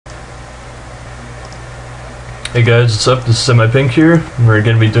Hey guys, what's up? This is Pking here. We're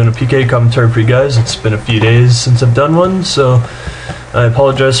going to be doing a PK commentary for you guys. It's been a few days since I've done one, so I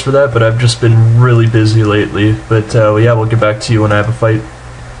apologize for that, but I've just been really busy lately. But yeah, we'll get back to you when I have a fight.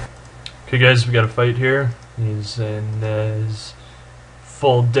 Okay guys, we got a fight here. He's in his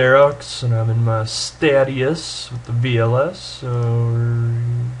full Derox, and I'm in my Statius with the VLS, so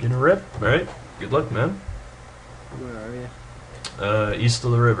we're gonna rip. Alright, good luck, man. Where are you? East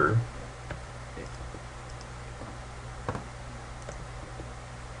of the river.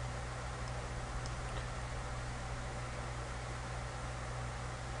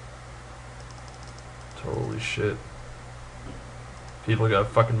 Holy shit. People gotta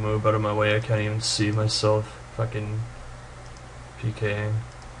fucking move out of my way. I can't even see myself fucking PKing.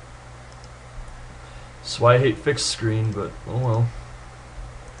 That's why I hate fixed screen, but oh well.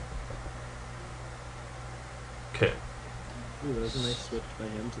 Okay. Ooh, that was a nice switch by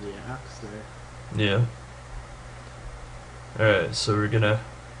him to the axe there. Yeah. Alright, so we're gonna...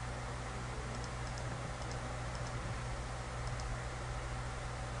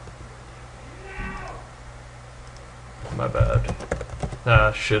 My bad.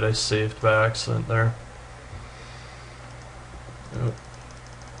 Ah, shit, I saved by accident there. Oh,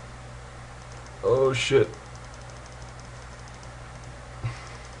 oh shit.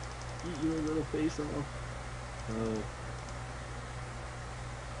 Eat your little face off. Oh.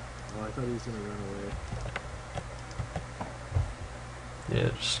 Oh, I thought he was gonna run away. Yeah,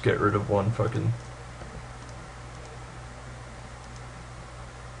 just get rid of one fucking...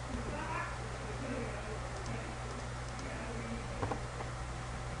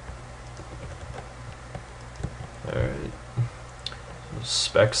 Alright. The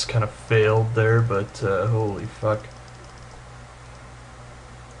specs kind of failed there, but holy fuck.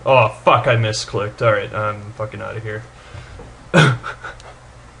 Oh fuck, I misclicked. Alright, I'm fucking out of here. I'm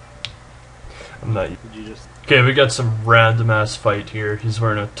not... Did you just... Okay, we got some random ass fight here. He's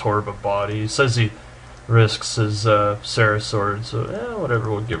wearing a Torba body. He says he risks his Sarah sword, so yeah,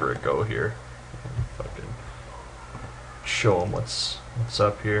 whatever, we'll give her a go here. Fucking show him what's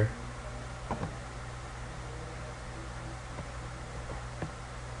up here.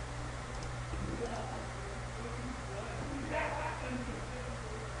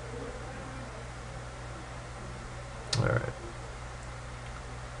 Alright.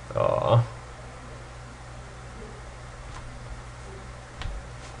 Aww.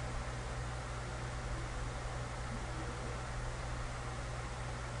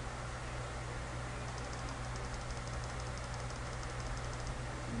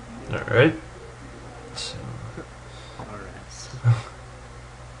 Alright. So. Alright.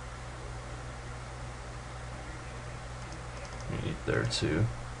 Eat there too.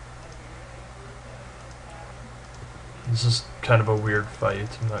 This is kind of a weird fight,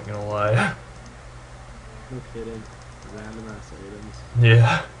 I'm not gonna lie. No kidding. Random ass items.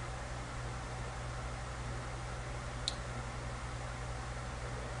 Yeah.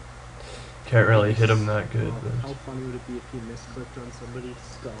 Can't really hit him that good, How but... funny would it be if you misclicked on somebody's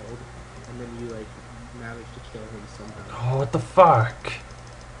skull and then you like managed to kill him somehow? Oh, what the fuck?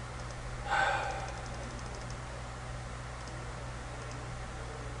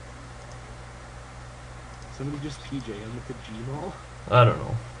 Somebody just PJ him with a G-Maul? I don't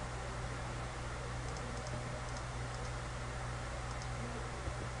know.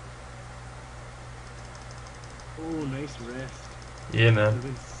 Oh, nice rest. Yeah, Would man. have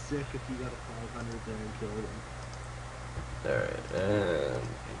been sick if you got a 500 there and killed him. Alright, and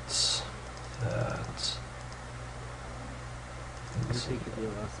it's that. I'm gonna take the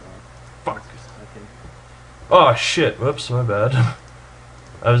DLS off. Fuck. Just a second. Oh shit, whoops, my bad.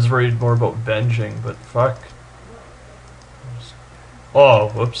 I was worried more about venging, but fuck. Oh,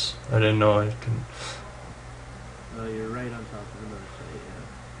 whoops, I didn't know I can... Oh, you're right on top of the motorcycle,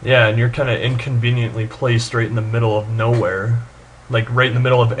 Yeah, and you're kind of inconveniently placed right in the middle of nowhere. Like, right in the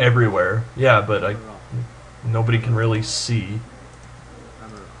middle of everywhere. Yeah, but yeah. nobody can really see.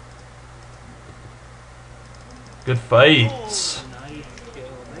 I'm a rock. Good fights. Oh, nice kill.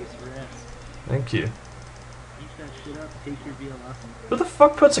 Nice rest. Thank you. Eat that shit up, take your VLS. Who the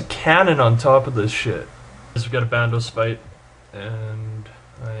fuck puts a cannon on top of this shit? We got a Bandos fight, and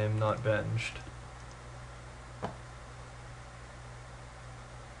I am not venged.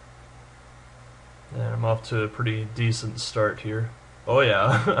 And I'm off to a pretty decent start here. Oh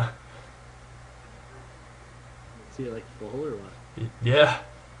yeah. See it like full or what? Yeah.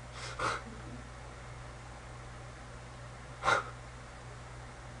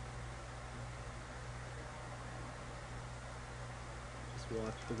 Just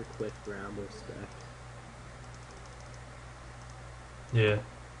watch for the quick Rambo stack. Yeah.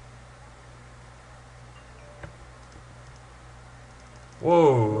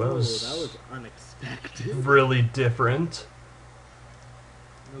 Whoa, that That was was unexpected. really different.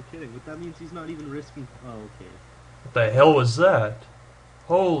 No kidding. But that means he's not even risking. Oh, okay. What the hell was that?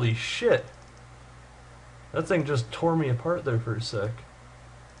 Holy shit. That thing just tore me apart there for a sec.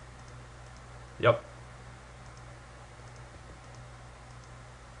 Yep.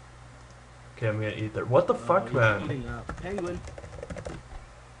 Okay, I'm gonna eat there. What the fuck, He's man? eating up. Penguin.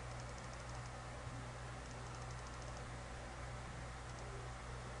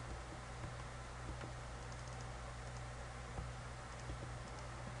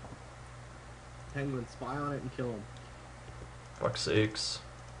 Penguin, spy on it and kill him. Fuck's sakes.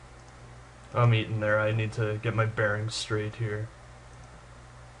 I'm eating there. I need to get my bearings straight here.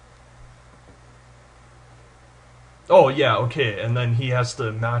 Oh, yeah, okay. And then he has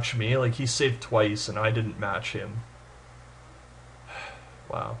to match me. Like, he saved twice and I didn't match him.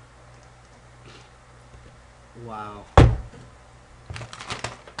 Wow. Wow.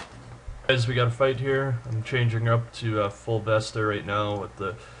 Guys, we got a fight here. I'm changing up to full Vesta right now with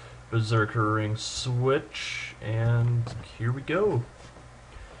the Berserker Ring switch. And here we go.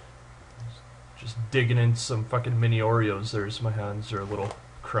 Just digging in some fucking mini Oreos. There's my hands are a little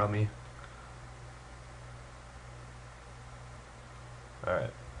crummy.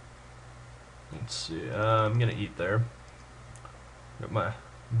 Alright. Let's see. I'm gonna eat there. Got my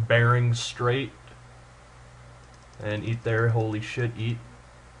bearings straight. And eat there. Holy shit, eat.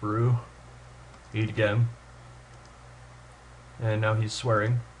 Brew. Eat again. And now he's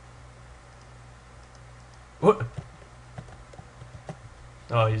swearing. What?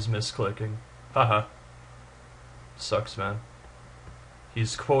 Oh, he's misclicking. Haha. Sucks, man.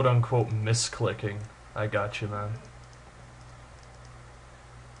 He's quote-unquote misclicking. I got you, man.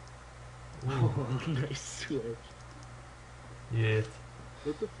 Oh, nice switch. Yeah.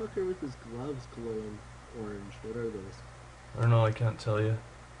 What the fuck are with his gloves glowing orange? What are those? I don't know, I can't tell you.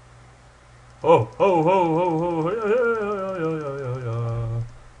 Oh, oh, oh, oh, oh,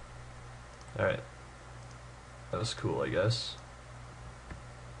 Alright. That was cool, I guess.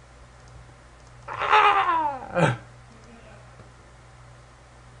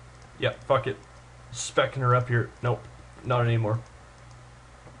 Yeah, fuck it. Specking her up here. Nope, not anymore.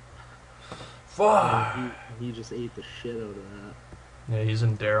 Fuck! He just ate the shit out of that. Yeah, he's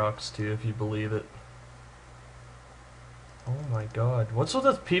in Darox too, if you believe it. Oh my god. What's with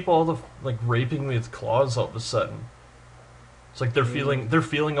the people all the like raping me with claws all of a sudden? It's like they're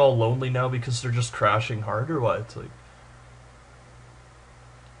feeling all lonely now because they're just crashing hard or what? It's like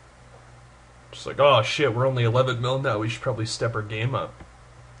just like, oh shit, we're only 11 mil now, we should probably step our game up.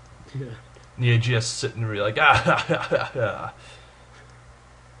 Yeah. And you just sitting there like, ah ha ha ha ha.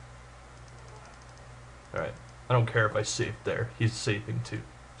 Alright. I don't care if I saved there. He's saving too.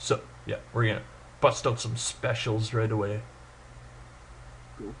 So, yeah, we're gonna bust out some specials right away.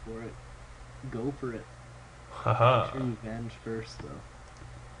 Go for it. Go for it. Haha. Make sure you venge first, though.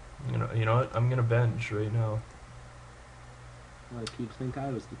 You know what? I'm gonna bench right now. A lot of people think I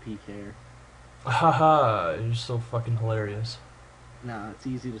was the PKer. Haha, you're so fucking hilarious. Nah, it's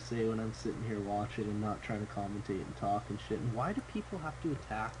easy to say when I'm sitting here watching and not trying to commentate and talk and shit. And why do people have to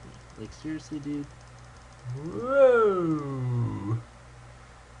attack me? Like, seriously, dude? Whoa.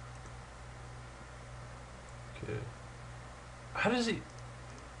 Okay. How does he...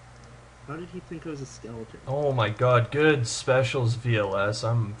 How did he think I was a skeleton? Oh my god, good specials, VLS.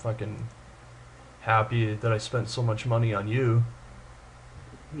 I'm fucking happy that I spent so much money on you.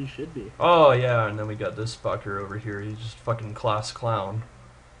 You should be. Oh yeah, and then we got this fucker over here. He's just fucking class clown.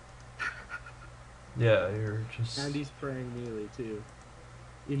 Yeah, you're just... And he's praying melee, too.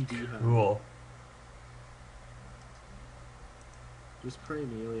 In Beehive. Cool. Just pray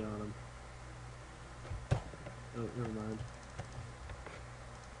melee on him. Oh, never mind.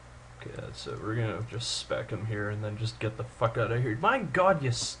 Okay, that's it. We're gonna just spec him here and then just get the fuck out of here. My god,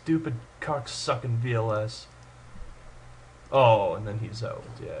 you stupid cock-sucking VLS. Oh, and then he's out.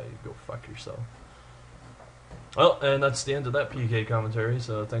 Yeah, you go fuck yourself. Well, and that's the end of that PK commentary,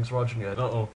 so thanks for watching, guys. Uh-oh.